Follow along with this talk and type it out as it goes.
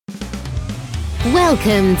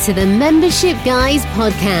Welcome to the Membership Guys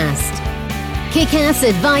podcast. Kick-ass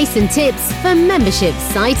advice and tips for membership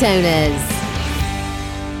site owners.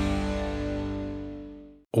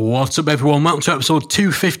 What's up, everyone? Welcome to episode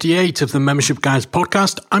 258 of the Membership Guys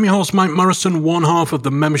podcast. I'm your host, Mike Morrison, one half of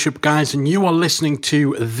the Membership Guys, and you are listening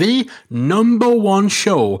to the number one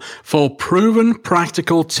show for proven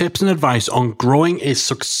practical tips and advice on growing a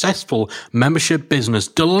successful membership business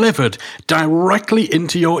delivered directly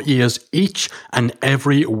into your ears each and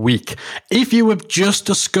every week. If you have just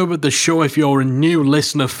discovered the show, if you're a new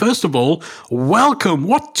listener, first of all, welcome.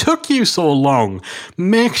 What took you so long?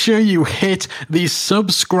 Make sure you hit the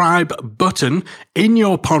subscribe button in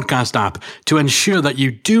your podcast app to ensure that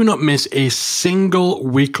you do not miss a single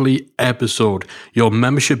weekly episode. Your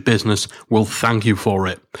membership business will thank you for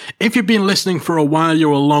it. If you've been listening for a while,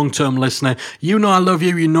 you're a long-term listener, you know I love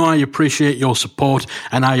you, you know I appreciate your support,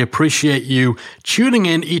 and I appreciate you tuning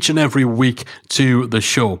in each and every week to the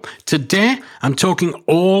show. Today, I'm talking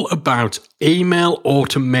all about email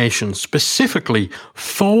automation, specifically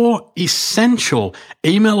 4 essential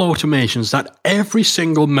email automations that every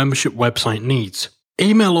single membership website needs.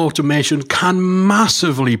 Email automation can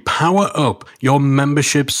massively power up your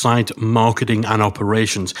membership site marketing and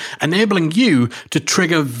operations, enabling you to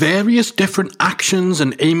trigger various different actions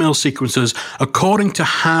and email sequences according to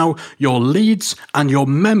how your leads and your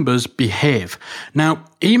members behave. Now,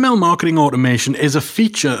 email marketing automation is a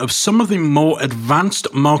feature of some of the more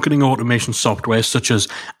advanced marketing automation software such as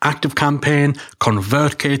ActiveCampaign,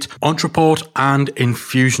 ConvertKit, Ontraport, and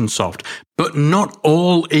Infusionsoft. But not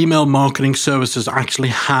all email marketing services actually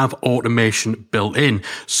have automation built in.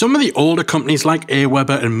 Some of the older companies like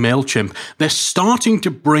Aweber and MailChimp, they're starting to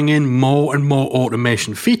bring in more and more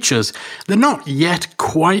automation features. They're not yet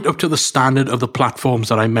quite up to the standard of the platforms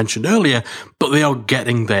that I mentioned earlier, but they are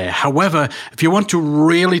getting there. However, if you want to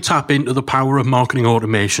really tap into the power of marketing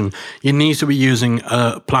automation, you need to be using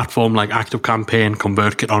a platform like ActiveCampaign,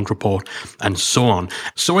 ConvertKit, Ontraport, and so on.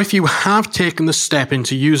 So if you have taken the step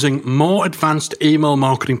into using more advanced email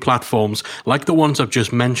marketing platforms like the ones I've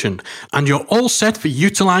just mentioned, and you're all set for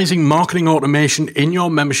utilizing marketing automation in your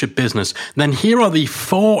membership business, then here are the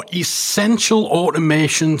 4 essential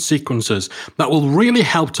automation sequences that will really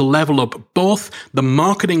help to level up both the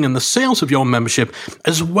marketing and the sales of your membership,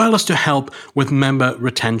 as well as to help with member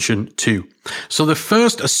retention too. So the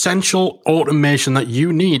first essential automation that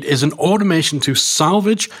you need is an automation to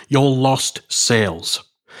salvage your lost sales.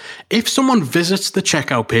 If someone visits the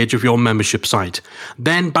checkout page of your membership site,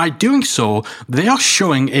 then by doing so, they are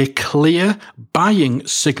showing a clear buying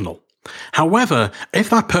signal. However, if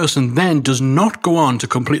that person then does not go on to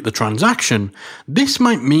complete the transaction, this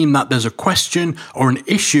might mean that there's a question or an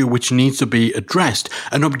issue which needs to be addressed,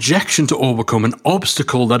 an objection to overcome, an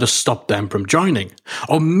obstacle that has stopped them from joining.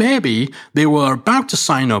 Or maybe they were about to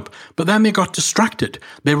sign up, but then they got distracted.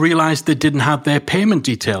 They realized they didn't have their payment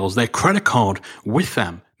details, their credit card with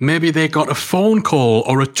them. Maybe they got a phone call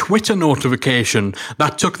or a Twitter notification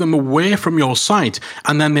that took them away from your site,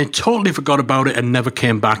 and then they totally forgot about it and never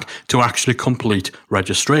came back to actually complete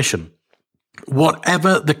registration.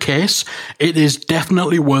 Whatever the case, it is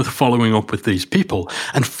definitely worth following up with these people.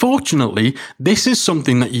 And fortunately, this is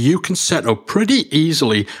something that you can set up pretty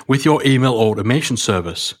easily with your email automation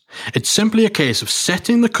service. It's simply a case of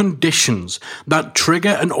setting the conditions that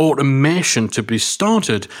trigger an automation to be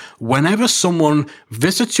started whenever someone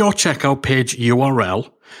visits your checkout page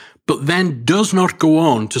URL, but then does not go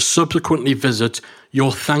on to subsequently visit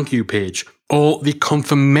your thank you page or the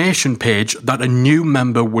confirmation page that a new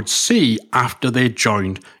member would see after they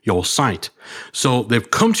joined your site. So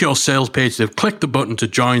they've come to your sales page, they've clicked the button to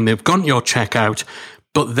join, they've gone to your checkout,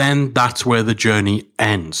 but then that's where the journey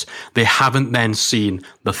ends. They haven't then seen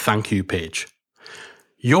the thank you page.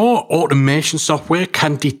 Your automation software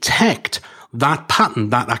can detect that pattern,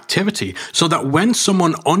 that activity, so that when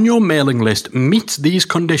someone on your mailing list meets these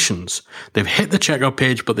conditions, they've hit the checkout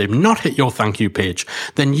page, but they've not hit your thank you page,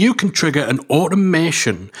 then you can trigger an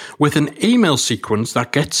automation with an email sequence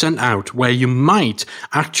that gets sent out where you might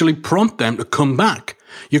actually prompt them to come back.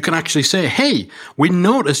 You can actually say, hey, we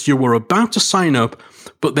noticed you were about to sign up,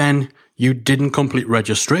 but then you didn't complete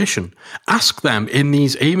registration. Ask them in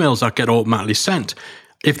these emails that get automatically sent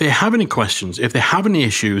if they have any questions, if they have any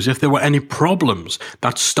issues, if there were any problems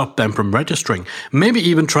that stopped them from registering. Maybe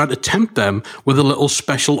even try to tempt them with a little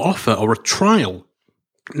special offer or a trial.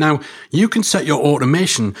 Now, you can set your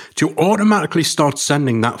automation to automatically start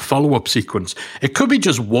sending that follow-up sequence. It could be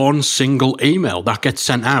just one single email that gets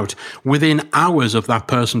sent out within hours of that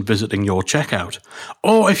person visiting your checkout.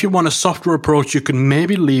 Or if you want a softer approach, you can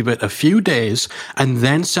maybe leave it a few days and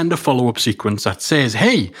then send a follow-up sequence that says,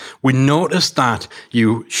 hey, we noticed that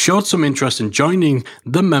you showed some interest in joining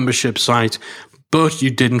the membership site, but you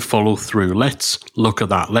didn't follow through. Let's look at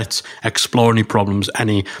that. Let's explore any problems,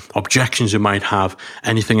 any objections you might have,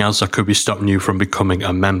 anything else that could be stopping you from becoming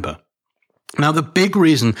a member. Now, the big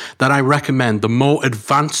reason that I recommend the more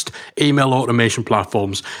advanced email automation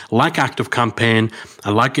platforms like ActiveCampaign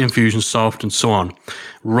and like Infusionsoft and so on,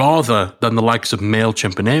 rather than the likes of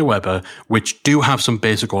MailChimp and Aweber, which do have some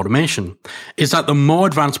basic automation, is that the more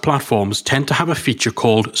advanced platforms tend to have a feature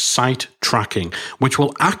called site tracking, which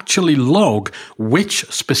will actually log which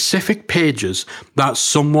specific pages that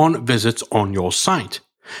someone visits on your site.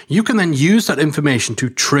 You can then use that information to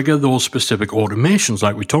trigger those specific automations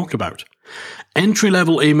like we talked about.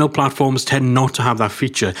 Entry-level email platforms tend not to have that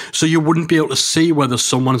feature, so you wouldn't be able to see whether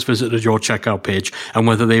someone's visited your checkout page and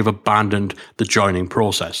whether they've abandoned the joining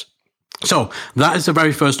process. So that is the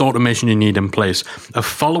very first automation you need in place, a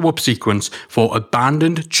follow-up sequence for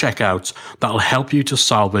abandoned checkouts that will help you to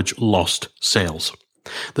salvage lost sales.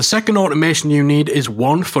 The second automation you need is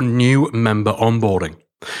one for new member onboarding.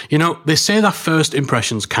 You know, they say that first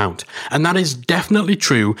impressions count, and that is definitely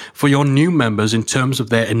true for your new members in terms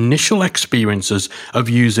of their initial experiences of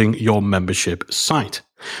using your membership site.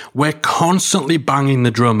 We're constantly banging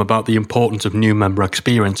the drum about the importance of new member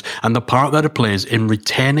experience and the part that it plays in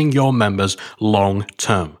retaining your members long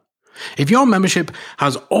term. If your membership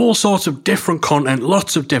has all sorts of different content,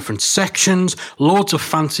 lots of different sections, loads of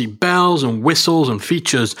fancy bells and whistles and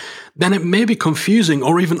features, then it may be confusing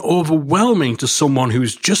or even overwhelming to someone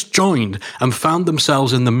who's just joined and found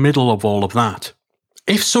themselves in the middle of all of that.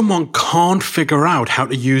 If someone can't figure out how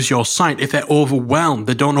to use your site, if they're overwhelmed,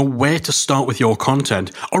 they don't know where to start with your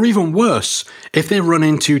content, or even worse, if they run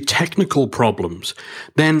into technical problems,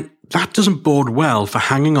 then that doesn't bode well for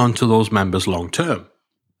hanging on to those members long term.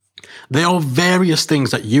 There are various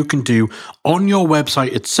things that you can do on your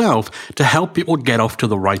website itself to help people get off to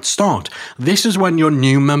the right start. This is when your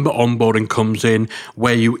new member onboarding comes in,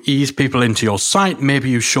 where you ease people into your site. Maybe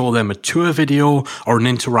you show them a tour video or an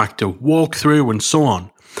interactive walkthrough and so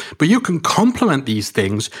on. But you can complement these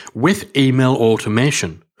things with email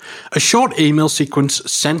automation. A short email sequence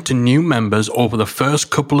sent to new members over the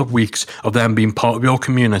first couple of weeks of them being part of your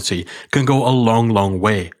community can go a long, long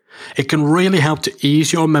way. It can really help to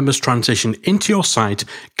ease your members' transition into your site,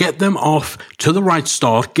 get them off to the right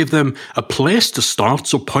start, give them a place to start,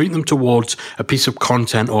 so point them towards a piece of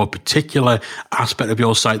content or a particular aspect of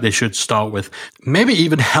your site they should start with. Maybe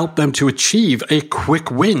even help them to achieve a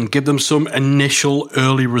quick win, give them some initial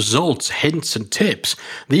early results, hints and tips.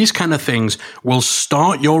 These kind of things will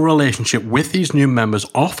start your relationship with these new members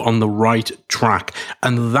off on the right track,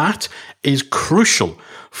 and that is crucial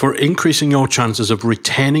for increasing your chances of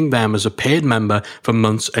retaining them as a paid member for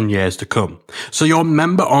months and years to come. So your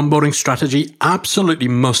member onboarding strategy absolutely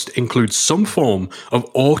must include some form of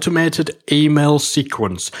automated email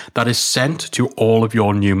sequence that is sent to all of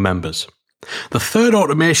your new members. The third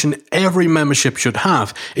automation every membership should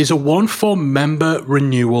have is a one for member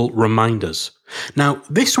renewal reminders. Now,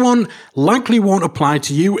 this one likely won't apply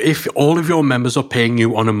to you if all of your members are paying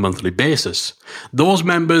you on a monthly basis. Those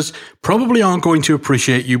members probably aren't going to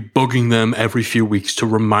appreciate you bugging them every few weeks to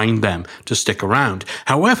remind them to stick around.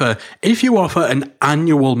 However, if you offer an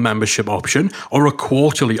annual membership option or a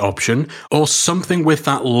quarterly option or something with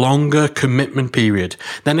that longer commitment period,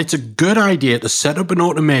 then it's a good idea to set up an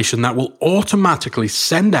automation that will automatically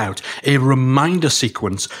send out a reminder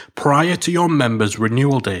sequence prior to your members'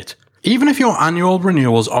 renewal date. Even if your annual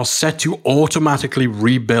renewals are set to automatically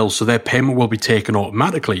rebill so their payment will be taken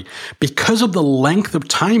automatically, because of the length of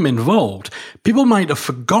time involved, people might have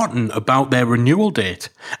forgotten about their renewal date.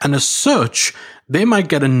 And as such, they might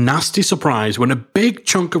get a nasty surprise when a big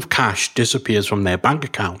chunk of cash disappears from their bank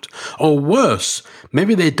account. Or worse,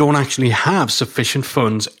 maybe they don't actually have sufficient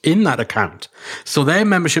funds in that account. So their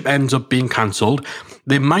membership ends up being cancelled.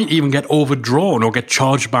 They might even get overdrawn or get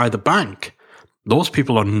charged by the bank. Those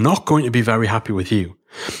people are not going to be very happy with you.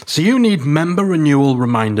 So you need member renewal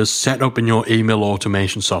reminders set up in your email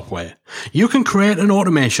automation software. You can create an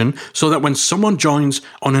automation so that when someone joins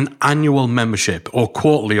on an annual membership or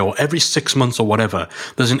quarterly or every 6 months or whatever,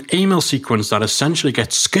 there's an email sequence that essentially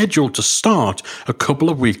gets scheduled to start a couple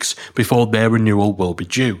of weeks before their renewal will be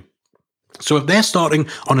due. So if they're starting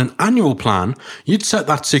on an annual plan, you'd set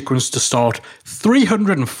that sequence to start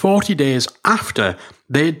 340 days after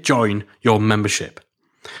they join your membership.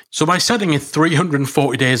 So by setting it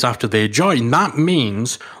 340 days after they join, that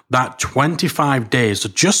means that 25 days, so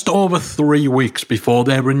just over 3 weeks before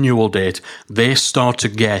their renewal date, they start to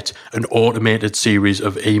get an automated series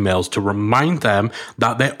of emails to remind them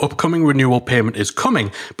that their upcoming renewal payment is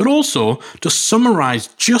coming, but also to summarize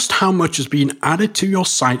just how much has been added to your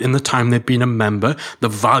site in the time they've been a member, the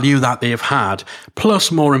value that they have had,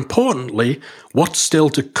 plus more importantly, what's still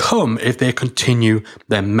to come if they continue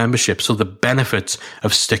their membership, so the benefits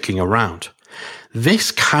of sticking around.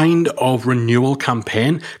 This kind of renewal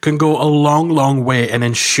campaign can go a long, long way in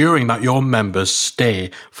ensuring that your members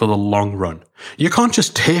stay for the long run. You can't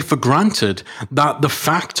just take for granted that the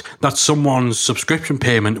fact that someone's subscription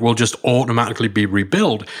payment will just automatically be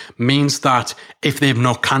rebilled means that if they've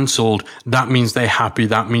not cancelled, that means they're happy,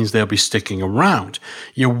 that means they'll be sticking around.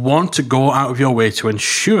 You want to go out of your way to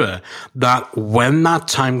ensure that when that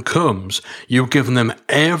time comes, you've given them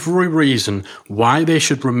every reason why they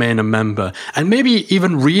should remain a member, and maybe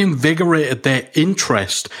even reinvigorated their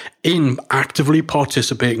interest in actively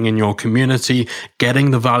participating in your community,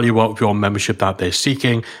 getting the value out of your membership that they're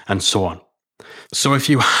seeking, and so on. So if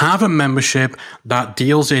you have a membership that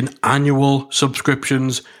deals in annual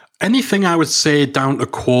subscriptions, anything I would say down to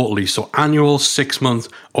quarterly, so annual, 6 month,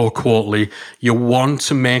 or quarterly, you want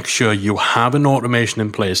to make sure you have an automation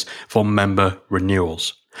in place for member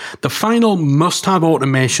renewals. The final must-have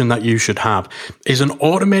automation that you should have is an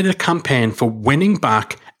automated campaign for winning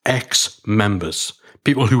back ex-members,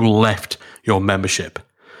 people who left your membership.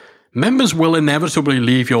 Members will inevitably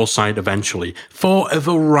leave your site eventually for a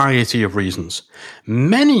variety of reasons,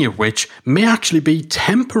 many of which may actually be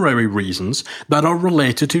temporary reasons that are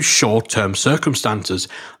related to short-term circumstances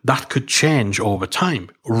that could change over time.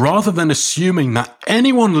 Rather than assuming that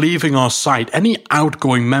anyone leaving our site, any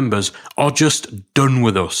outgoing members, are just done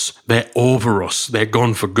with us, they're over us, they're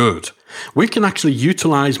gone for good, we can actually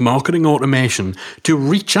utilize marketing automation to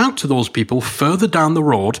reach out to those people further down the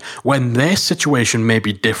road when their situation may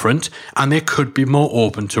be different and they could be more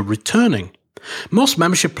open to returning. Most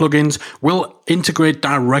membership plugins will integrate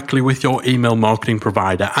directly with your email marketing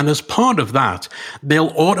provider, and as part of that, they'll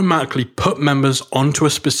automatically put members onto a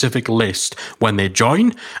specific list when they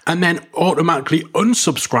join and then automatically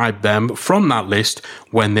unsubscribe them from that list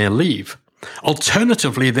when they leave.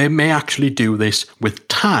 Alternatively, they may actually do this with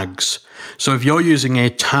tags. So if you're using a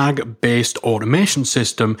tag-based automation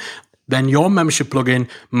system, then your membership plugin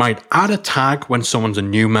might add a tag when someone's a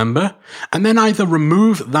new member, and then either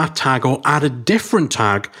remove that tag or add a different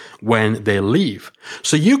tag when they leave.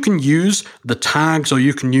 So you can use the tags or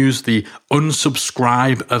you can use the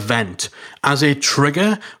unsubscribe event as a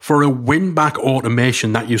trigger for a win-back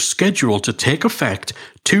automation that you schedule to take effect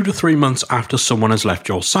 2 to 3 months after someone has left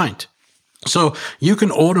your site. So you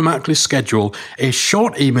can automatically schedule a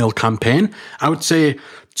short email campaign. I would say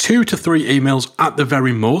 2 to 3 emails at the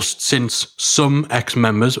very most, since some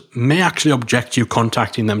ex-members may actually object to you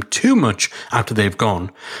contacting them too much after they've gone.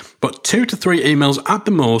 But 2 to 3 emails at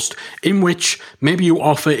the most, in which maybe you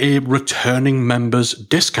offer a returning members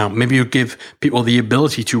discount. Maybe you give people the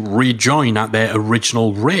ability to rejoin at their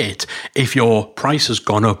original rate if your price has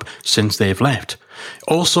gone up since they've left.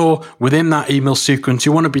 Also, within that email sequence,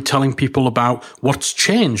 you want to be telling people about what's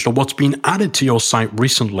changed or what's been added to your site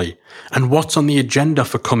recently and what's on the agenda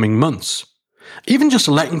for coming months. Even just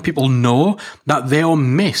letting people know that they are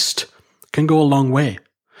missed can go a long way.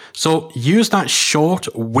 So use that short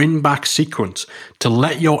win-back sequence to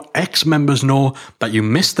let your ex-members know that you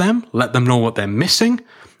miss them, let them know what they're missing,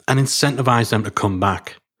 and incentivize them to come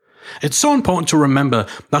back. It's so important to remember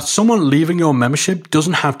that someone leaving your membership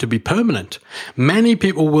doesn't have to be permanent. Many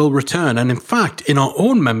people will return, and in fact, in our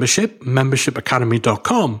own membership,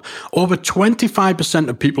 membershipacademy.com, over 25%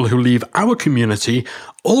 of people who leave our community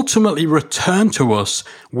ultimately return to us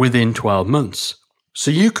within 12 months. So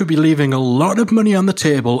you could be leaving a lot of money on the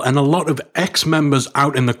table and a lot of ex-members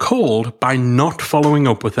out in the cold by not following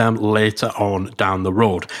up with them later on down the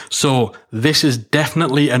road. So this is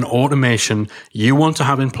definitely an automation you want to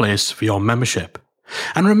have in place for your membership.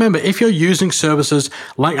 And remember, if you're using services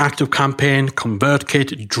like ActiveCampaign,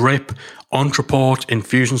 ConvertKit, Drip, Ontraport,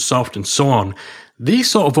 Infusionsoft, and so on,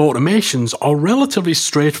 these sort of automations are relatively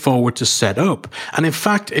straightforward to set up. And in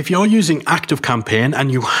fact, if you're using ActiveCampaign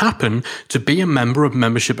and you happen to be a member of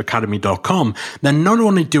membershipacademy.com, then not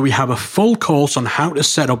only do we have a full course on how to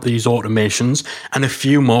set up these automations and a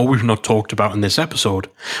few more we've not talked about in this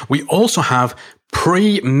episode, we also have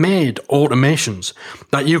pre-made automations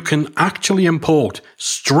that you can actually import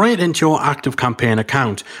straight into your ActiveCampaign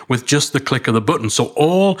account with just the click of the button. So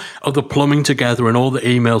all of the plumbing together and all the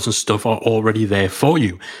emails and stuff are already there for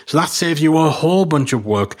you. So that saves you a whole bunch of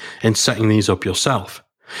work in setting these up yourself.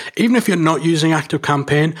 Even if you're not using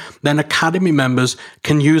ActiveCampaign, then Academy members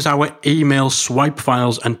can use our email swipe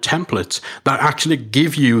files and templates that actually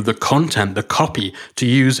give you the content, the copy to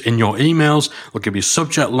use in your emails. They'll give you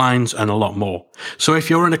subject lines and a lot more. So if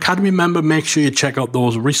you're an Academy member, make sure you check out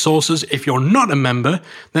those resources. If you're not a member,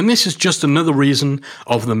 then this is just another reason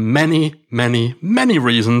of the many, many, many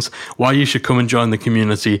reasons why you should come and join the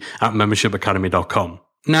community at membershipacademy.com.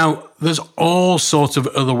 Now, there's all sorts of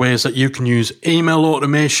other ways that you can use email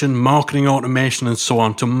automation, marketing automation, and so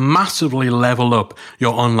on to massively level up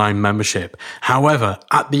your online membership. However,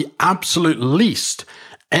 at the absolute least,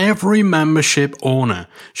 every membership owner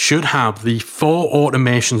should have the 4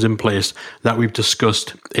 automations in place that we've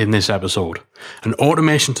discussed in this episode. An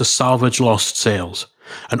automation to salvage lost sales,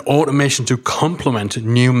 an automation to complement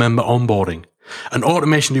new member onboarding, an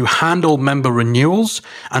automation to handle member renewals,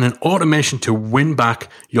 and an automation to win back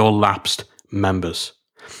your lapsed members.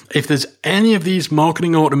 If there's any of these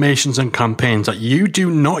marketing automations and campaigns that you do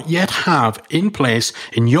not yet have in place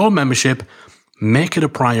in your membership, make it a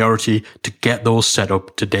priority to get those set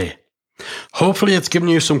up today. Hopefully it's given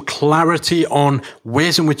you some clarity on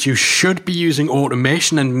ways in which you should be using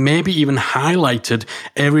automation and maybe even highlighted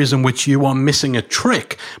areas in which you are missing a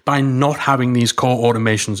trick by not having these core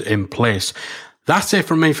automations in place. That's it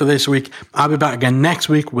from me for this week. I'll be back again next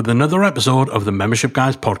week with another episode of the Membership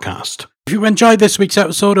Guys Podcast. If you enjoyed this week's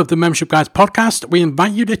episode of the Membership Guys Podcast, we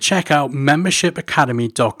invite you to check out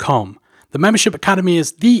membershipacademy.com. The Membership Academy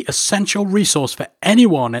is the essential resource for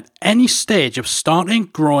anyone at any stage of starting,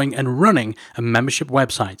 growing, and running a membership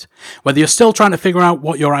website. Whether you're still trying to figure out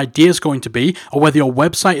what your idea is going to be, or whether your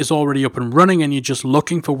website is already up and running and you're just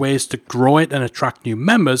looking for ways to grow it and attract new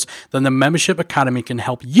members, then the Membership Academy can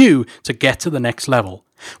help you to get to the next level.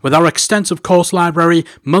 With our extensive course library,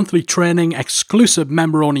 monthly training, exclusive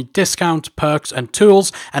member-only discounts, perks and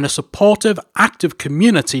tools, and a supportive, active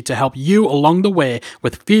community to help you along the way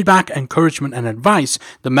with feedback, encouragement and advice,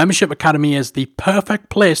 the Membership Academy is the perfect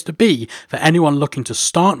place to be for anyone looking to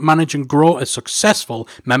start, manage and grow a successful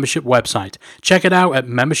membership website. Check it out at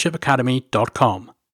membershipacademy.com.